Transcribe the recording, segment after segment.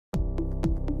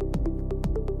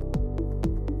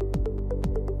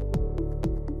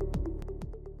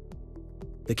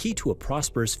The key to a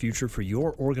prosperous future for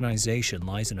your organization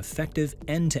lies in effective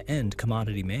end-to-end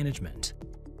commodity management.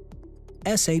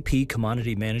 SAP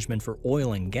Commodity Management for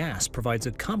oil and gas provides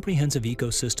a comprehensive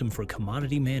ecosystem for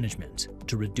commodity management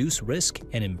to reduce risk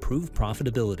and improve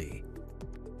profitability.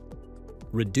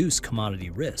 Reduce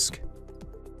commodity risk.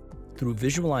 Through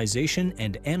visualization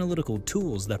and analytical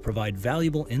tools that provide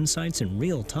valuable insights in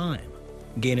real time,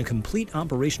 gain a complete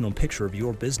operational picture of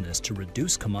your business to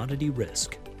reduce commodity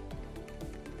risk.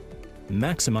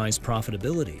 Maximize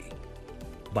profitability.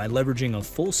 By leveraging a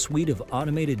full suite of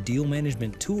automated deal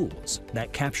management tools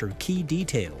that capture key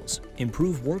details,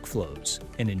 improve workflows,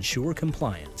 and ensure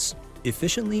compliance.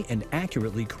 Efficiently and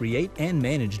accurately create and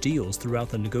manage deals throughout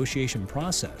the negotiation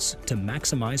process to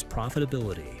maximize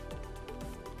profitability.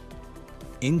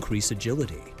 Increase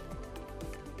agility.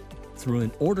 Through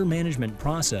an order management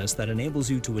process that enables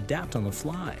you to adapt on the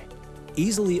fly,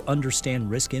 easily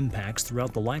understand risk impacts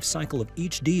throughout the life cycle of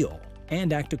each deal,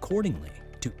 and act accordingly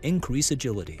to increase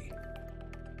agility.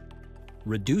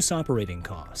 Reduce operating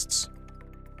costs.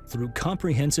 Through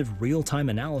comprehensive real-time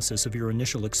analysis of your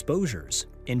initial exposures,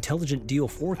 intelligent deal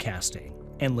forecasting,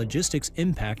 and logistics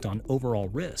impact on overall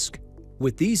risk.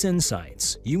 With these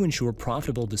insights, you ensure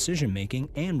profitable decision-making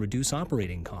and reduce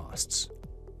operating costs.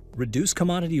 Reduce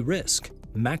commodity risk,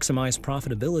 maximize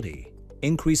profitability,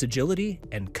 increase agility,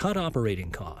 and cut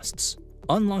operating costs.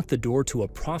 Unlock the door to a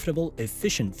profitable,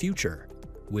 efficient future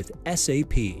with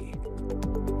SAP.